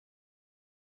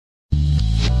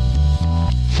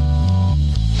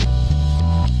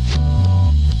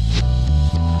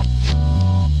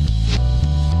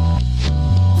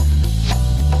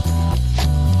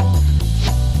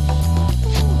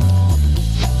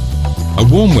A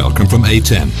warm welcome from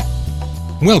ATEN.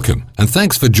 Welcome and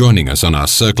thanks for joining us on our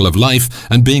circle of life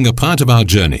and being a part of our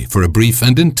journey for a brief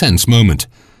and intense moment.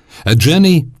 A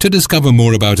journey to discover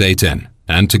more about ATEN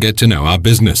and to get to know our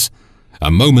business.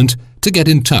 A moment to get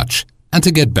in touch and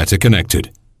to get better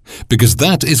connected. Because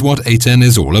that is what ATEN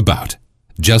is all about.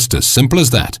 Just as simple as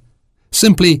that.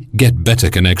 Simply get better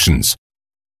connections.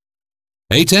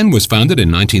 ATEN was founded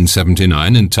in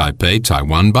 1979 in Taipei,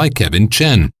 Taiwan by Kevin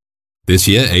Chen. This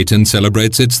year, ATEN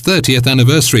celebrates its 30th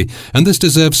anniversary, and this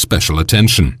deserves special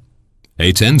attention.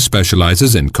 ATEN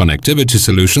specializes in connectivity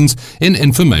solutions in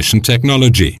information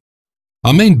technology.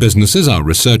 Our main businesses are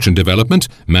research and development,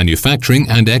 manufacturing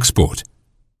and export.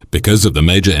 Because of the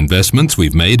major investments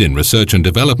we've made in research and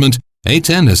development,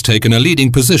 ATEN has taken a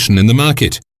leading position in the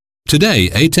market. Today,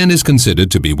 ATEN is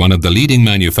considered to be one of the leading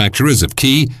manufacturers of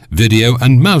key, video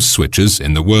and mouse switches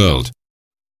in the world.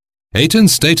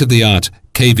 ATEN's state-of-the-art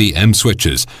KVM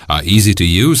switches are easy to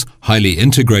use, highly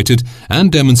integrated,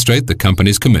 and demonstrate the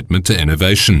company's commitment to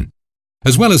innovation.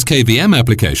 As well as KVM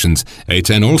applications,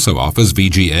 ATEN also offers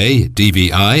VGA,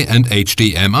 DVI, and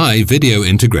HDMI video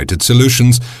integrated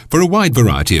solutions for a wide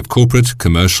variety of corporate,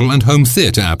 commercial, and home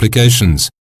theater applications.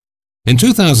 In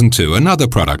 2002, another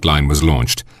product line was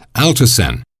launched,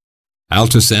 ATEN.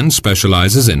 ATEN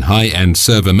specializes in high-end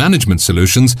server management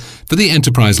solutions for the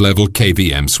enterprise-level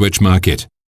KVM switch market.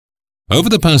 Over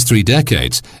the past 3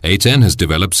 decades, ATEN has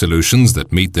developed solutions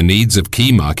that meet the needs of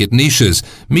key market niches,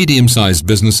 medium-sized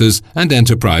businesses, and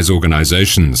enterprise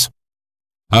organizations.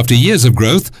 After years of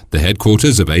growth, the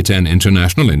headquarters of ATEN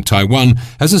International in Taiwan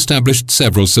has established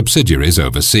several subsidiaries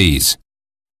overseas.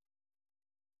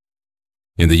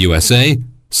 In the USA,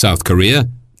 South Korea,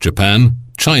 Japan,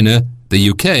 China, the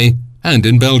UK, and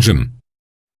in Belgium.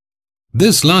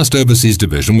 This last overseas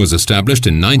division was established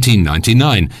in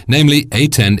 1999, namely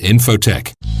ATEN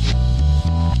Infotech.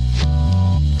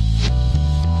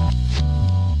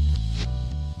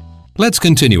 Let's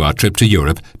continue our trip to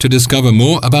Europe to discover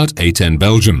more about ATEN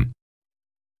Belgium.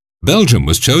 Belgium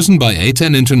was chosen by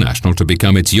ATEN International to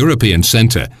become its European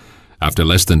center. After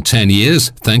less than 10 years,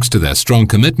 thanks to their strong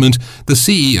commitment, the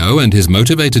CEO and his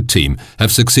motivated team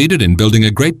have succeeded in building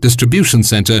a great distribution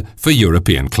center for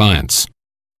European clients.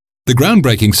 The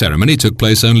groundbreaking ceremony took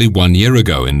place only 1 year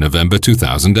ago in November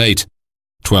 2008.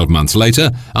 12 months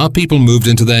later, our people moved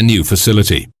into their new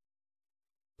facility.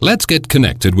 Let's get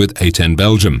connected with ATEN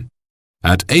Belgium.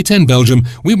 At ATEN Belgium,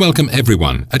 we welcome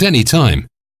everyone at any time.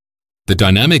 The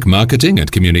dynamic marketing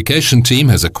and communication team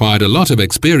has acquired a lot of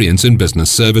experience in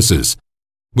business services.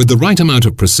 With the right amount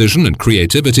of precision and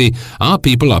creativity, our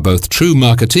people are both true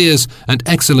marketeers and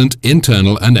excellent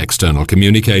internal and external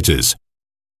communicators.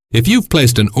 If you've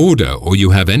placed an order or you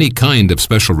have any kind of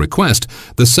special request,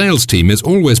 the sales team is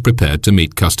always prepared to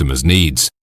meet customers' needs.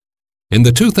 In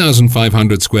the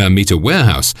 2,500 square meter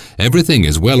warehouse, everything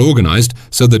is well organized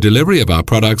so the delivery of our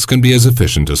products can be as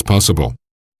efficient as possible.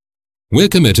 We're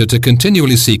committed to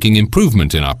continually seeking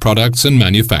improvement in our products and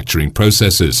manufacturing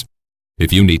processes.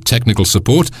 If you need technical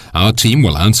support, our team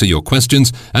will answer your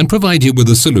questions and provide you with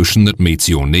a solution that meets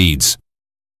your needs.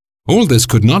 All this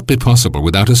could not be possible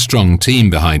without a strong team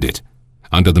behind it.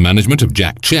 Under the management of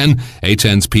Jack Chen,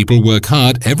 ATEN's people work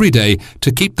hard every day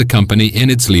to keep the company in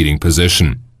its leading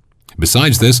position.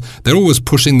 Besides this, they're always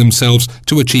pushing themselves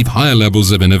to achieve higher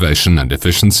levels of innovation and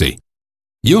efficiency.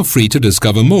 You're free to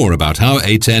discover more about how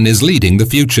ATEN is leading the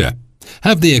future.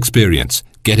 Have the experience,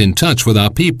 get in touch with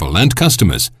our people and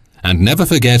customers, and never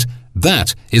forget,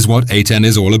 that is what ATEN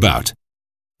is all about.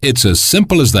 It's as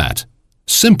simple as that.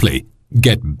 Simply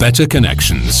get better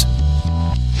connections.